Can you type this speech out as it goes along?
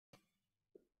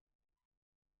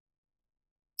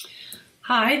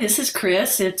Hi, this is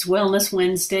Chris. It's Wellness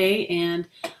Wednesday, and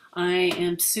I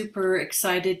am super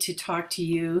excited to talk to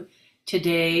you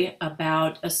today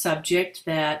about a subject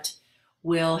that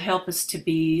will help us to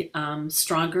be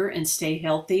stronger and stay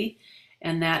healthy,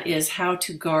 and that is how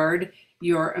to guard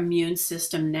your immune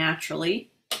system naturally.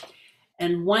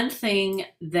 And one thing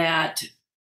that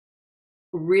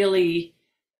really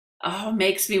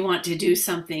makes me want to do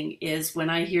something is when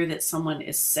I hear that someone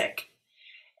is sick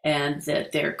and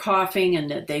that they're coughing and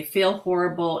that they feel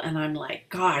horrible. And I'm like,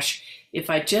 gosh, if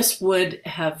I just would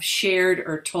have shared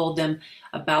or told them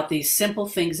about these simple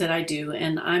things that I do.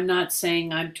 And I'm not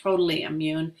saying I'm totally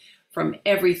immune from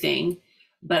everything,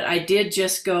 but I did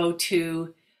just go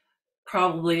to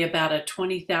probably about a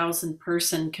 20,000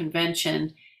 person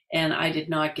convention and I did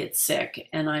not get sick.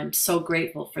 And I'm so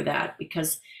grateful for that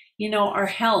because, our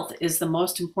health is the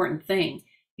most important thing.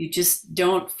 You just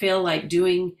don't feel like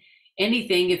doing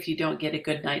anything if you don't get a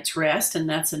good night's rest. And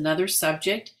that's another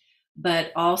subject,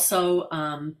 but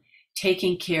also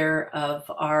taking care of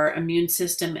our immune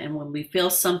system. And when we feel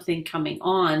something coming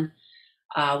on,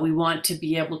 we want to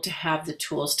be able to have the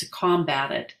tools to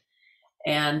combat it.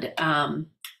 And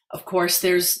of course,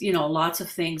 there's lots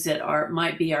of things that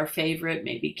might be our favorite,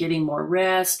 maybe getting more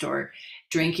rest or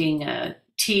drinking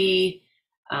tea.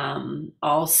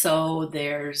 Also,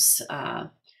 there's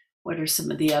what are some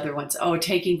of the other ones? Oh,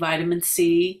 taking vitamin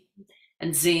C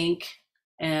and zinc,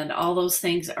 and all those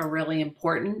things are really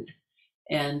important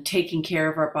and taking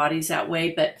care of our bodies that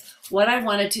way. But what I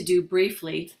wanted to do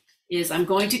briefly is I'm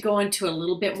going to go into a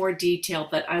little bit more detail,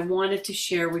 but I wanted to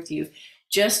share with you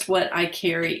just what I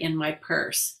carry in my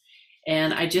purse.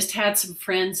 And I just had some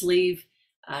friends leave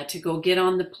to go get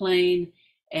on the plane.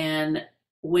 And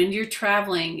when you're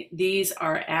traveling, these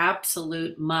are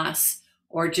absolute musts,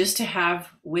 or just to have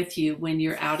with you when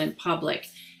you're out in public.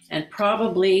 And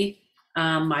probably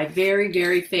my very,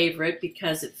 very favorite,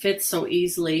 because it fits so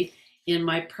easily in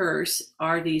my purse,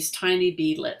 are these tiny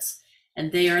beadlets.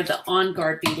 And they are the On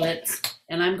Guard beadlets.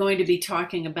 And I'm going to be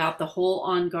talking about the whole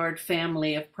On Guard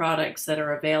family of products that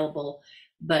are available.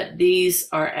 But these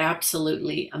are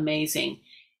absolutely amazing.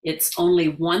 It's only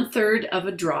 1/3 of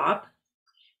a drop.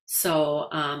 So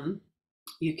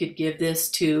you could give this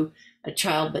to a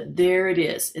child, but there it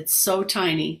is. It's so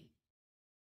tiny.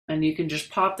 And you can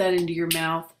just pop that into your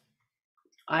mouth.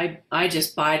 I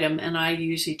just bite them, and I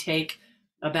usually take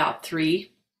about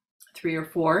three or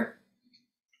four,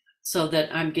 so that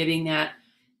I'm getting that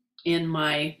in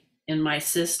my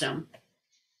system.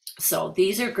 So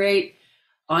these are great.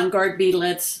 On Guard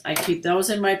beadlets, I keep those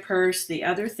in my purse. The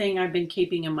other thing I've been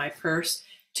keeping in my purse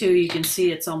too, you can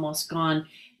see it's almost gone,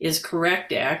 is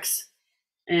Correct-X.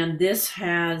 And this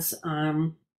has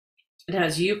it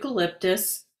has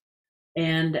eucalyptus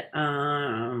and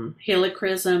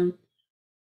helichrysum,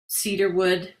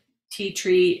 cedarwood, tea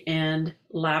tree, and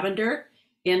lavender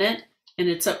in it. And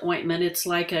it's an ointment. It's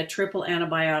like a triple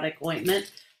antibiotic ointment,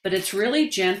 but it's really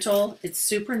gentle. It's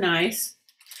super nice.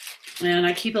 And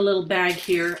I keep a little bag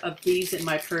here of these in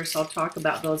my purse. I'll talk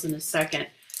about those in a second.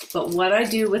 But what I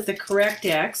do with the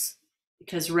Correct-X,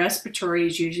 because respiratory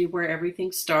is usually where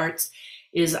everything starts,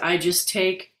 is I just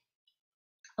take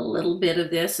a little bit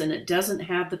of this, and it doesn't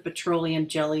have the petroleum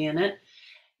jelly in it.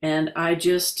 And I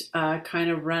just kind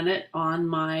of run it on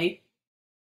my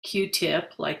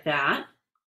Q-tip like that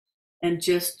and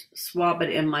just swab it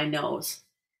in my nose.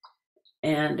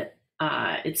 And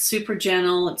it's super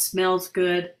gentle. It smells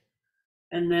good.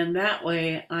 And then that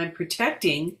way I'm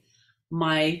protecting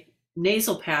my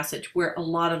nasal passage where a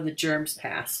lot of the germs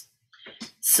pass.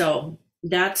 So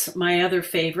that's my other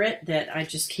favorite that I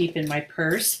just keep in my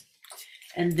purse.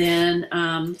 And then,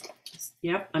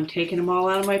 yep, I'm taking them all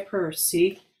out of my purse.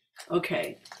 See?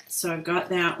 Okay, so I've got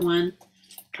that one.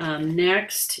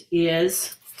 Next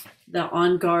is the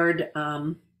On Guard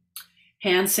hand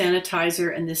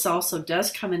sanitizer. And this also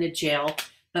does come in a gel,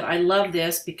 but I love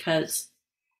this because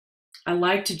I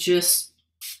like to just,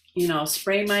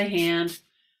 spray my hand,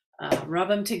 rub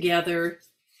them together.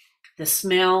 The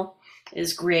smell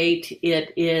is great.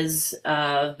 It is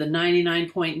the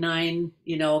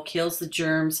 99.9, kills the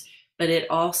germs, but it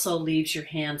also leaves your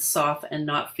hands soft and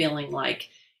not feeling like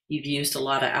you've used a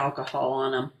lot of alcohol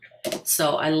on them.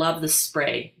 So I love the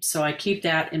spray. So I keep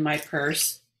that in my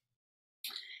purse.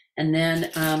 And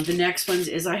then the next one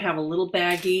is I have a little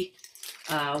baggie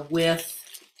with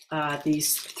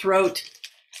these throat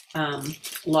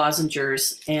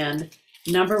lozengers, and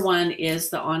number one is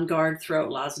the On Guard throat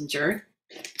lozenger.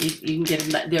 You can get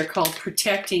them. They're called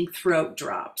protecting throat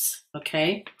drops.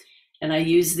 Okay, and I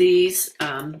use these.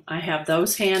 I have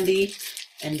those handy,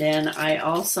 and then I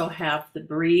also have the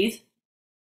Breathe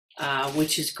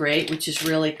which is great, which is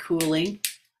really cooling.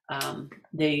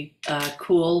 They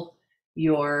cool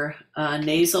your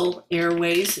nasal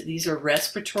airways. These are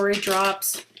respiratory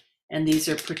drops, and these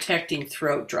are protecting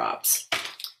throat drops.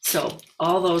 So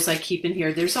all those I keep in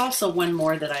here. There's also one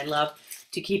more that I love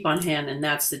to keep on hand, and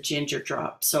that's the ginger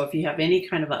drop. So if you have any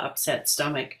kind of an upset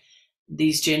stomach,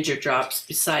 these ginger drops,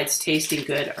 besides tasting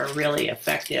good, are really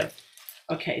effective.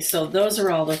 Okay, so those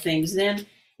are all the things. Then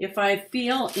if I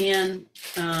feel in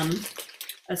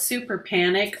a super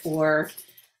panic or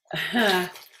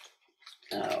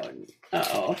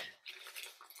oh,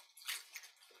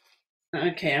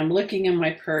 okay, I'm looking in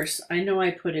my purse. I know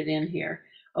I put it in here.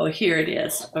 Oh, here it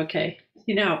is. Okay,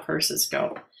 you know how purses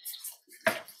go.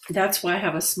 That's why I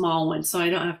have a small one, so I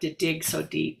don't have to dig so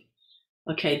deep.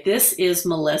 Okay, this is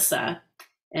Melissa,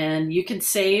 and you can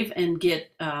save and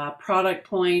get product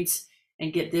points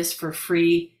and get this for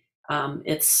free.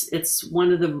 It's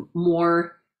one of the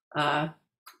more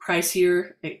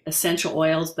pricier essential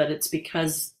oils, but it's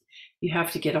because you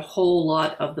have to get a whole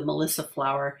lot of the Melissa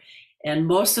flower, and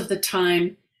most of the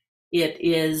time it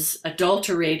is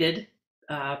adulterated.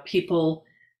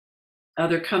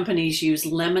 Other companies use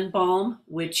lemon balm,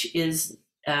 which is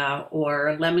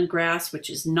or lemongrass, which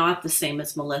is not the same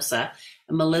as Melissa.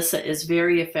 And Melissa is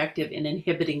very effective in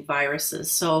inhibiting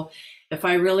viruses. So if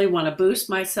I really want to boost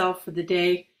myself for the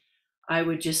day, I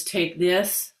would just take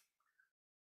this,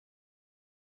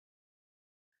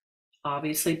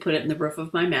 obviously put it in the roof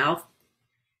of my mouth,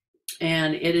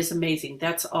 and it is amazing.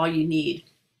 That's all you need.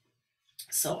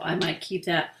 So I might keep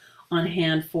that on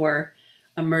hand for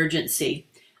emergency.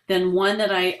 Then one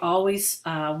that I always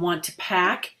want to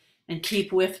pack and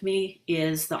keep with me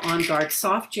is the On Guard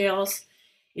soft gels.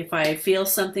 If I feel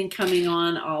something coming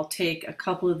on, I'll take a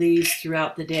couple of these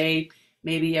throughout the day,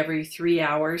 maybe every 3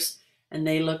 hours, and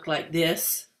they look like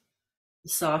this, the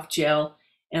soft gel.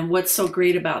 And what's so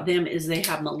great about them is they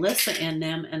have Melissa in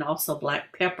them and also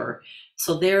black pepper.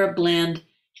 So they're a blend,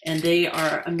 and they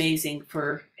are amazing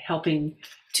for helping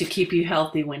to keep you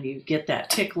healthy when you get that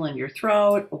tickle in your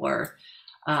throat, or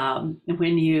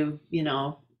when you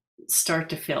start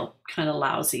to feel kind of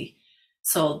lousy.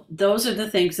 So those are the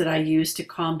things that I use to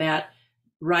combat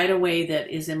right away that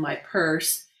is in my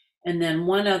purse. And then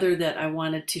one other that I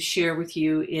wanted to share with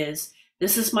you is,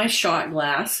 this is my shot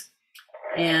glass.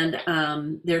 And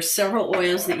there's several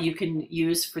oils that you can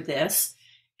use for this.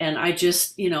 And I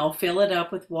just, fill it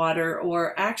up with water,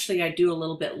 or actually I do a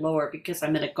little bit lower because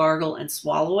I'm going to gargle and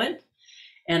swallow it.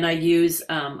 And I use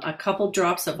a couple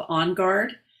drops of On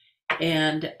Guard,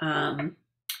 and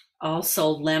also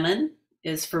lemon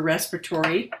is for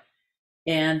respiratory.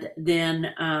 And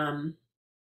then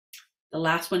the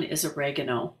last one is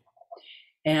oregano.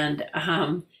 And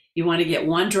you want to get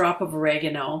 1 drop of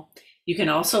oregano. You can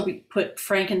also put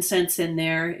frankincense in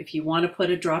there. If you want to put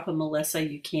a drop of Melissa,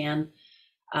 you can.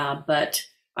 But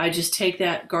I just take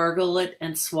that, gargle it,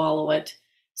 and swallow it.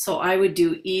 So I would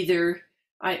do either,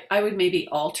 I would maybe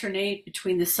alternate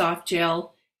between the soft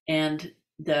gel and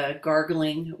the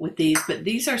gargling with these, but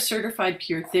these are certified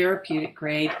pure therapeutic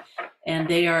grade, and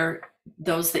they are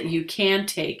those that you can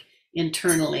take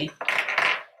internally.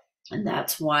 And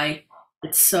that's why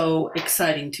it's so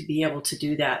exciting to be able to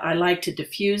do that. I like to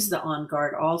diffuse the On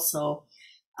Guard also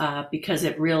because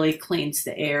it really cleans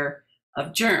the air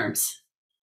of germs.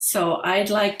 So I'd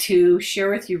like to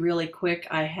share with you really quick.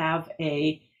 I have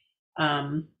a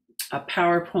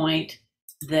PowerPoint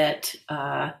that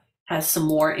has some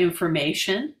more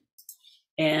information,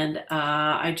 and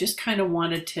I just kind of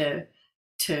wanted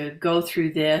to go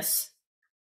through this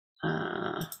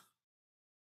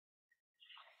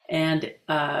and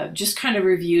just kind of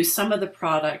review some of the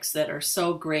products that are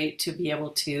so great to be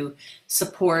able to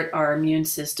support our immune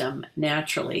system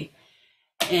naturally.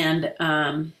 And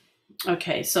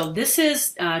okay, so this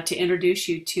is to introduce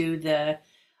you to the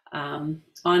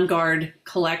On Guard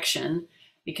collection,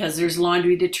 because there's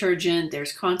laundry detergent,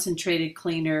 there's concentrated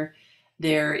cleaner,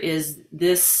 there is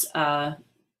this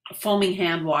foaming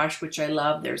hand wash, which I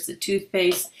love, there's the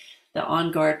toothpaste, the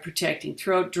On Guard protecting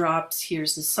throat drops,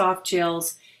 here's the soft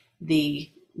gels,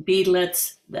 the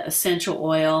beadlets, the essential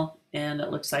oil, and it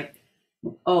looks like,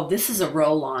 oh, this is a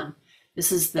roll-on.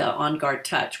 This is the On Guard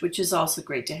Touch, which is also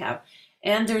great to have.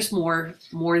 And there's more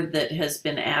that has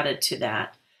been added to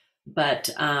that. But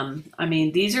I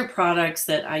mean, these are products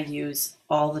that I use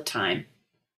all the time.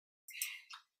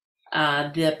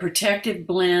 The protective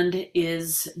blend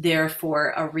is there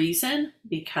for a reason,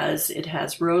 because it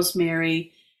has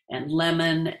rosemary and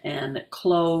lemon and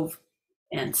clove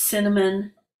and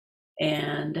cinnamon.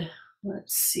 And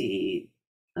let's see,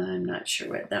 I'm not sure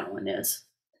what that one is,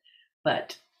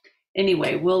 but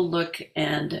anyway, we'll look,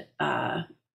 and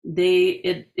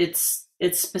it's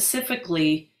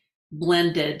specifically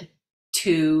blended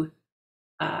to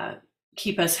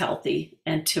keep us healthy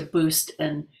and to boost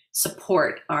and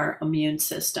support our immune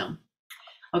system.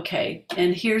 Okay,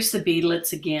 and here's the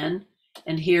beadlets again,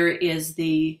 and here is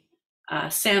the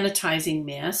sanitizing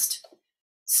mist.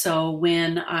 So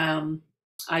when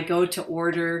I go to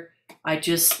order, I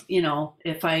just,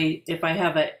 if I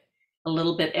have a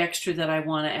little bit extra that I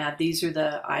want to add, these are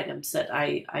the items that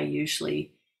I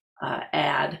usually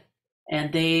add,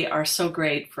 and they are so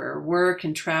great for work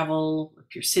and travel.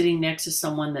 If you're sitting next to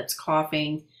someone that's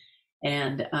coughing,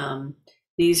 and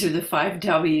these are the 5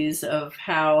 W's of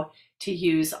how to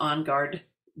use On Guard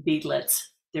beadlets.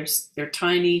 They're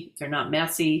tiny, they're not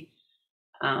messy.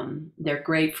 They're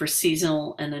great for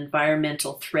seasonal and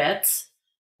environmental threats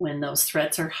when those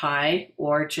threats are high,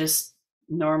 or just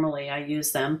normally I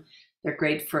use them. They're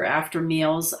great for after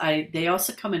meals. They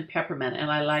also come in peppermint,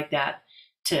 and I like that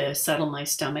to settle my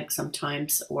stomach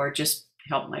sometimes, or just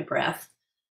help my breath.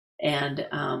 And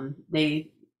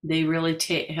they really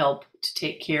help to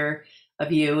take care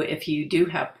of you if you do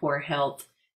have poor health.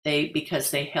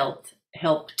 Because they help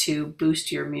to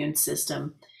boost your immune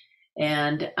system.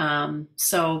 And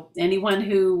so anyone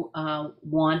who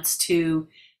wants to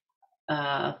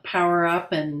power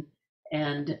up and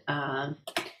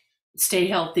stay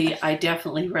healthy, I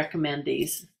definitely recommend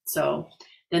these. So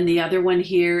then the other one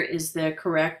here is the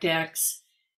CorrectX,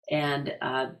 and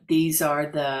these are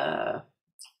the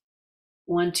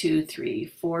 1, 2, 3,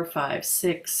 4, 5,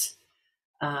 6,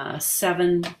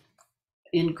 7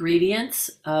 ingredients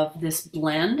of this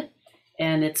blend.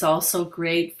 And it's also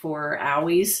great for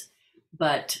owies,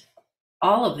 but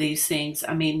all of these things,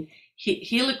 I mean,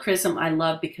 helichrysum I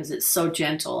love because it's so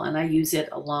gentle, and I use it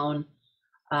alone.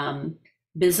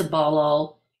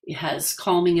 Bisabolol, it has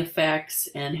calming effects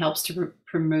and helps to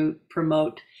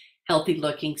promote healthy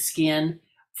looking skin.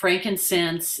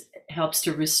 Frankincense helps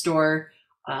to restore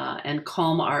and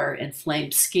calm our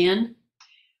inflamed skin.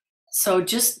 So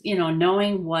just,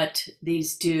 knowing what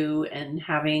these do and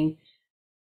having,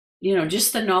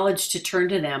 just the knowledge to turn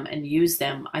to them and use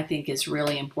them, I think is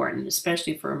really important,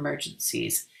 especially for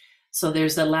emergencies. So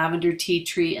there's the lavender tea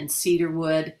tree and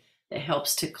cedarwood that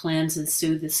helps to cleanse and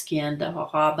soothe the skin. The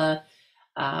jojoba,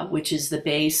 which is the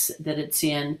base that it's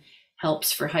in,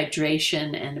 helps for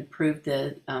hydration and improve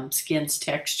the skin's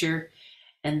texture.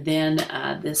 And then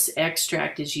this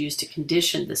extract is used to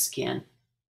condition the skin.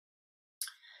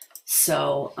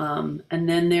 So, and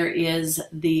then there is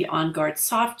the On Guard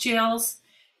soft gels.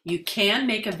 You can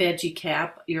make a veggie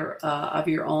cap of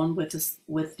your own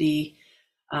with the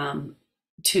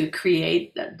to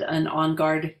create an On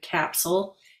Guard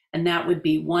capsule, and that would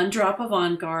be 1 drop of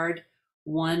On Guard,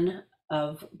 1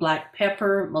 of black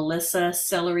pepper, melissa,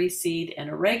 celery seed, and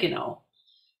oregano.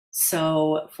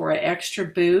 So for an extra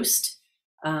boost,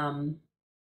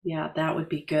 yeah, that would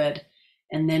be good.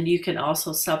 And then you can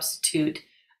also substitute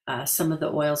some of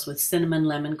the oils with cinnamon,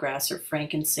 lemongrass, or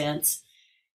frankincense.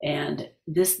 And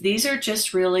these are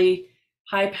just really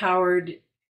high-powered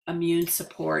immune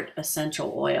support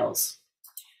essential oils.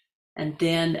 And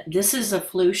then this is a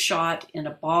flu shot in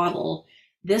a bottle.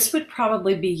 This would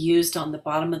probably be used on the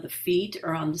bottom of the feet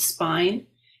or on the spine.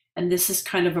 And this is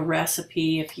kind of a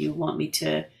recipe if you want me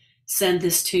to send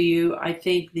this to you. I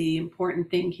think the important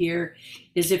thing here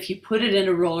is if you put it in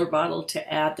a roller bottle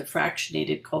to add the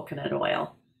fractionated coconut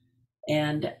oil.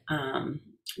 And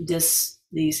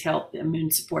these help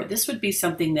immune support. This would be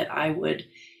something that I would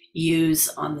use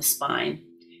on the spine.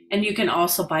 And you can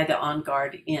also buy the On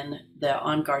Guard in the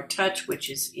On Guard Touch, which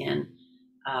is in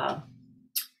a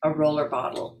roller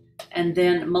bottle. And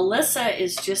then Melissa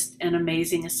is just an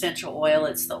amazing essential oil.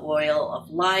 It's the oil of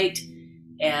light,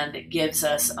 and it gives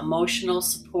us emotional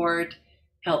support,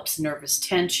 helps nervous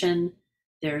tension.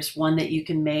 There's one that you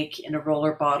can make in a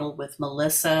roller bottle with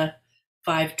Melissa,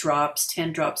 5 drops,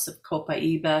 10 drops of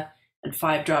copaiba, and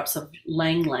 5 drops of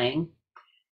lang lang.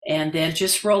 And then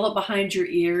just roll it behind your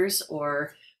ears,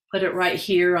 or put it right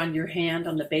here on your hand,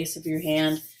 on the base of your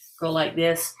hand, go like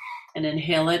this and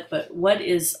inhale it. But what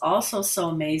is also so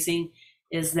amazing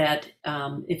is that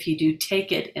if you do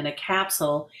take it in a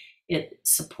capsule, it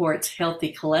supports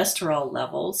healthy cholesterol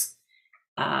levels.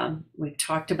 We've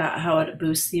talked about how it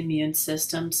boosts the immune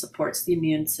system, supports the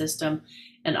immune system,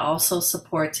 and also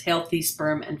supports healthy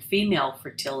sperm and female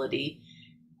fertility,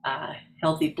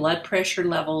 healthy blood pressure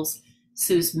levels,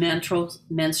 soothes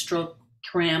menstrual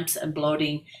cramps and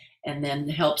bloating, and then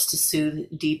helps to soothe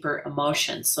deeper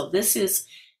emotions. So this is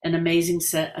an amazing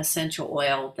essential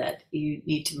oil that you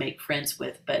need to make friends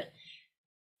with. But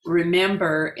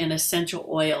remember in essential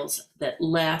oils that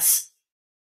less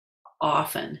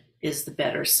often is the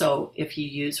better. So if you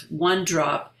use one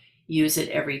drop, use it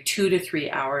every 2 to 3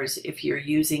 hours. If you're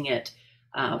using it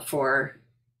for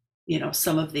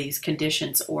some of these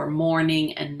conditions, or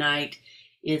morning and night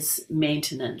is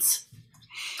maintenance.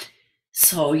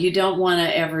 So you don't want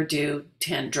to ever do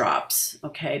 10 drops,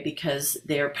 okay? Because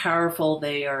they're powerful.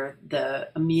 They are the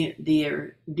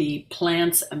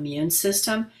plant's immune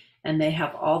system, and they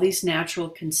have all these natural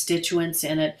constituents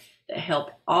in it that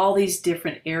help all these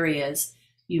different areas.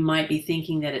 You might be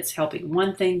thinking that it's helping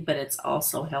one thing, but it's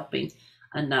also helping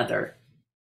another.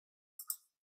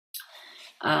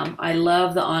 I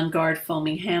love the On Guard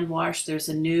foaming hand wash. There's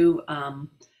a new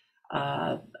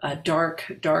a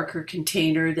darker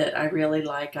container that I really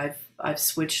like. I've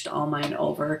switched all mine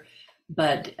over,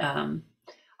 but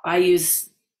I use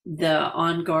the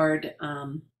On Guard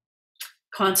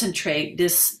concentrate.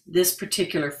 This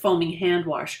particular foaming hand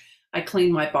wash, I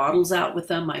clean my bottles out with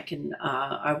them.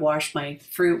 I wash my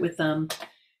fruit with them,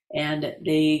 and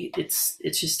it's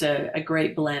just a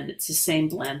great blend. It's the same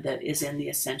blend that is in the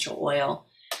essential oil.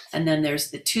 And then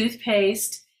there's the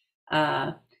toothpaste,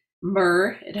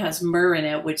 myrrh. It has myrrh in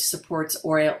it, which supports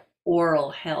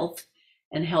oral health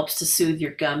and helps to soothe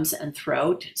your gums and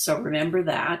throat. So remember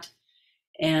that.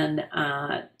 And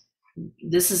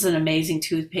this is an amazing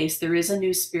toothpaste. There is a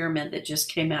new spearmint that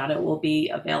just came out. It will be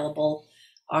available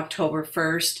October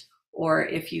 1st. Or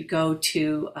if you go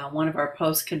to one of our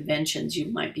post conventions,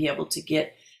 you might be able to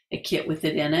get a kit with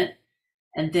it in it.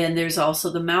 And then there's also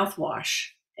the mouthwash,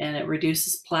 and it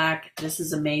reduces plaque. This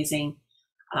is amazing.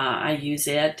 I use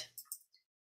it.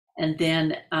 And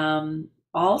then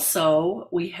also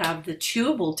we have the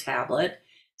chewable tablet.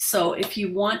 So if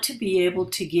you want to be able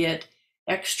to get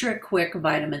extra quick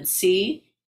vitamin C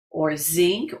or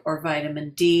zinc or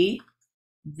vitamin D,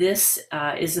 this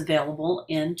is available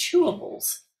in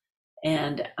chewables.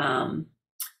 And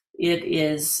it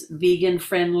is vegan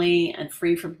friendly and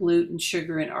free from gluten,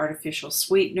 sugar, and artificial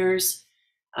sweeteners.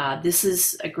 This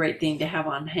is a great thing to have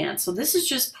on hand. So this is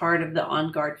just part of the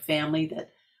On Guard family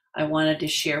that I wanted to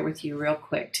share with you real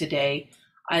quick today.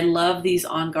 I love these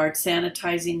On Guard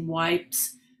sanitizing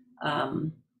wipes.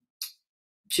 You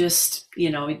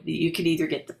can either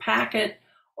get the packet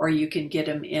or you can get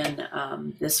them in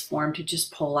this form to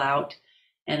just pull out.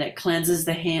 And it cleanses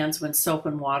the hands when soap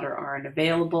and water aren't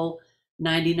available.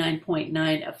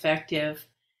 99.9 effective.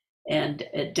 And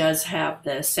it does have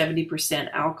the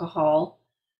 70% alcohol,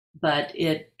 but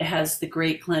it has the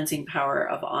great cleansing power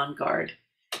of On Guard.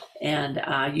 And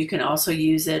you can also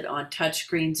use it on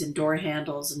touchscreens and door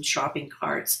handles and shopping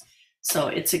carts. So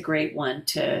it's a great one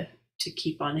to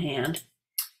keep on hand.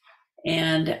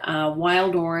 And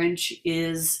Wild Orange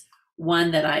is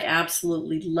one that I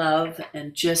absolutely love,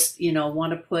 and just,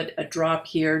 want to put a drop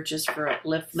here just for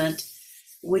upliftment,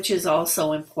 which is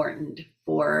also important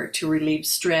to relieve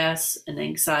stress and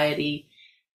anxiety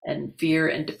and fear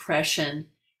and depression.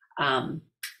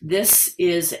 This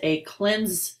is a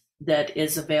cleanse that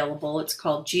is available. It's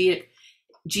called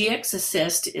GX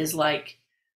Assist, is like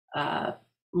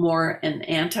more an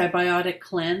antibiotic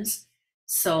cleanse.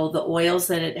 So the oils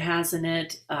that it has in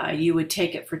it, you would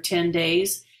take it for 10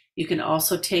 days. You can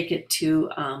also take it to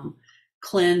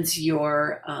cleanse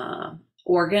your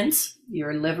organs,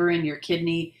 your liver and your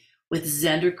kidney with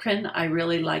Zendocrine. I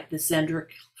really like the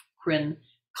Zendocrine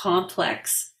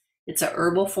complex. It's a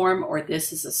herbal form, or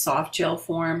this is a soft gel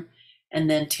form. And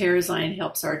then Terrazine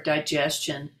helps our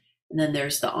digestion. And then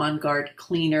there's the On Guard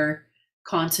Cleaner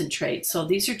Concentrate. So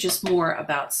these are just more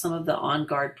about some of the On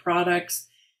Guard products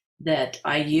that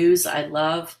I use, I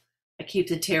love. I keep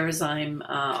the Terrazine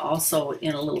also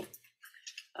in a little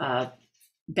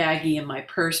baggie in my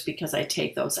purse because I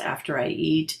take those after I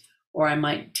eat, or I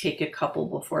might take a couple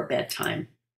before bedtime.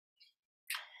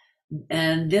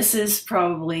 And this is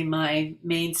probably my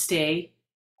mainstay.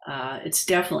 It's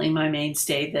definitely my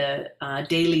mainstay, the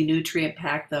Daily Nutrient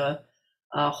Pack, the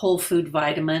whole food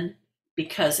vitamin,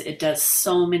 because it does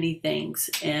so many things.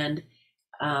 And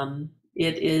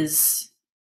it is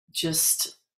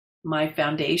just my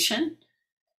foundation,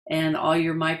 and all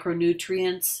your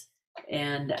micronutrients.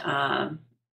 And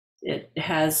it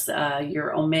has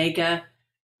your omega,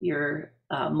 your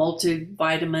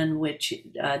multivitamin, which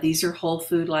these are whole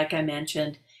food, like I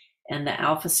mentioned. And the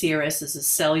alpha CRS is a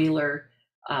cellular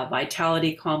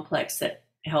vitality complex that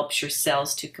helps your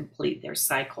cells to complete their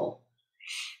cycle.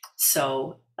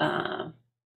 So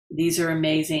these are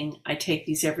amazing. I take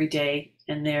these every day,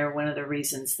 and they're one of the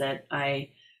reasons that I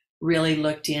really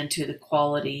looked into the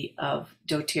quality of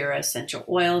doTERRA essential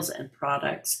oils and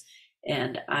products.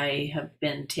 And I have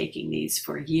been taking these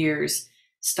for years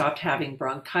stopped having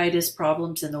bronchitis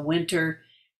problems in the winter,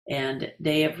 and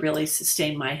they have really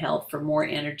sustained my health for more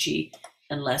energy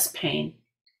and less pain.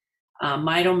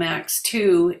 Mitomax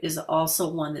 2 is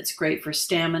also one that's great for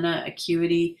stamina,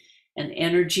 acuity, and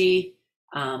energy.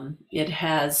 It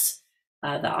has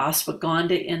the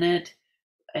ashwagandha in it,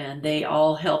 and they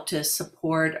all help to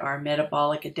support our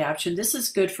metabolic adaptation. This is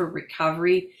good for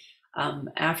recovery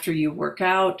after you work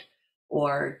out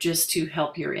or just to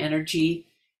help your energy,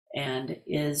 and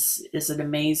is an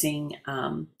amazing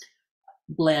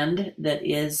blend that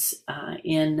is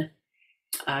in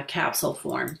capsule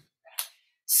form.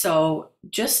 So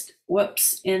just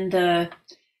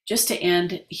just to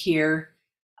end here,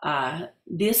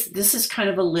 this is kind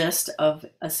of a list of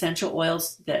essential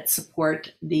oils that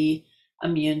support the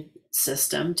immune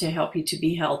system to help you to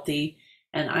be healthy.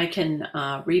 And I can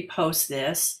repost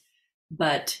this,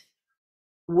 but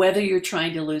whether you're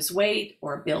trying to lose weight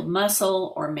or build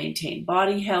muscle or maintain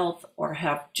body health or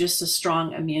have just a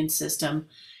strong immune system,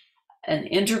 an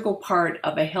integral part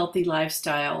of a healthy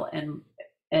lifestyle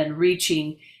and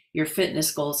reaching your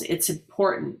fitness goals, it's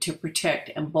important to protect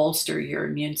and bolster your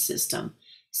immune system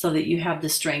so that you have the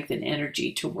strength and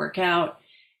energy to work out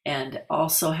and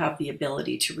also have the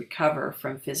ability to recover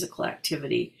from physical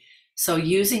activity. So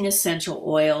using essential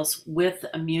oils with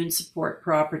immune support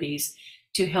properties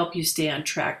to help you stay on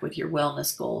track with your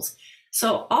wellness goals.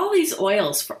 So all these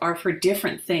oils are for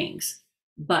different things,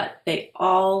 but they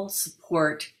all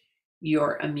support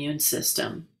your immune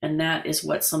system. And that is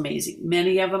what's amazing.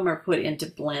 Many of them are put into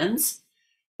blends,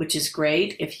 which is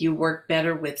great. If you work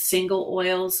better with single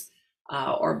oils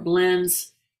or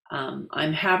blends,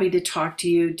 I'm happy to talk to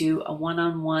you, do a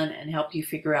one-on-one and help you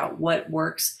figure out what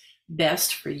works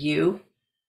best for you.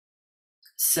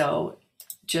 So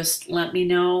just let me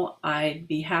know. I'd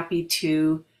be happy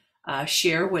to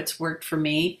share what's worked for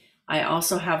me. I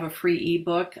also have a free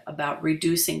ebook about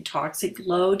reducing toxic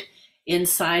load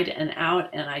inside and out,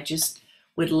 and I just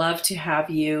would love to have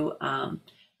you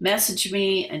message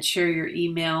me and share your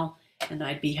email, and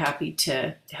I'd be happy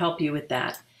to help you with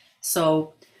that.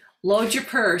 So load your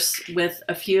purse with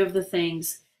a few of the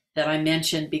things that I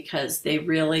mentioned because they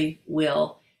really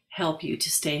will help you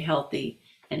to stay healthy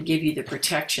and give you the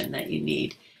protection that you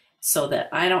need so that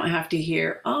I don't have to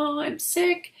hear, oh, I'm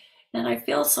sick and I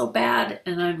feel so bad.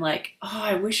 And I'm like, oh,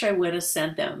 I wish I would have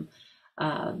sent them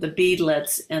the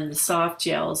beadlets and the soft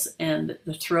gels and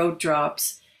the throat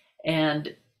drops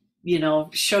and,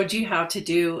 showed you how to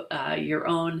do your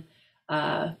own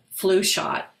flu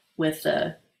shot with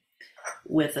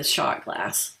a shot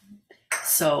glass.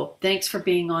 So thanks for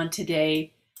being on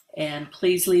today. And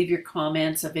please leave your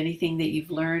comments of anything that you've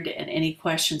learned and any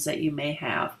questions that you may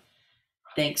have.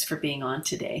 Thanks for being on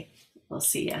today. We'll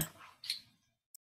see ya.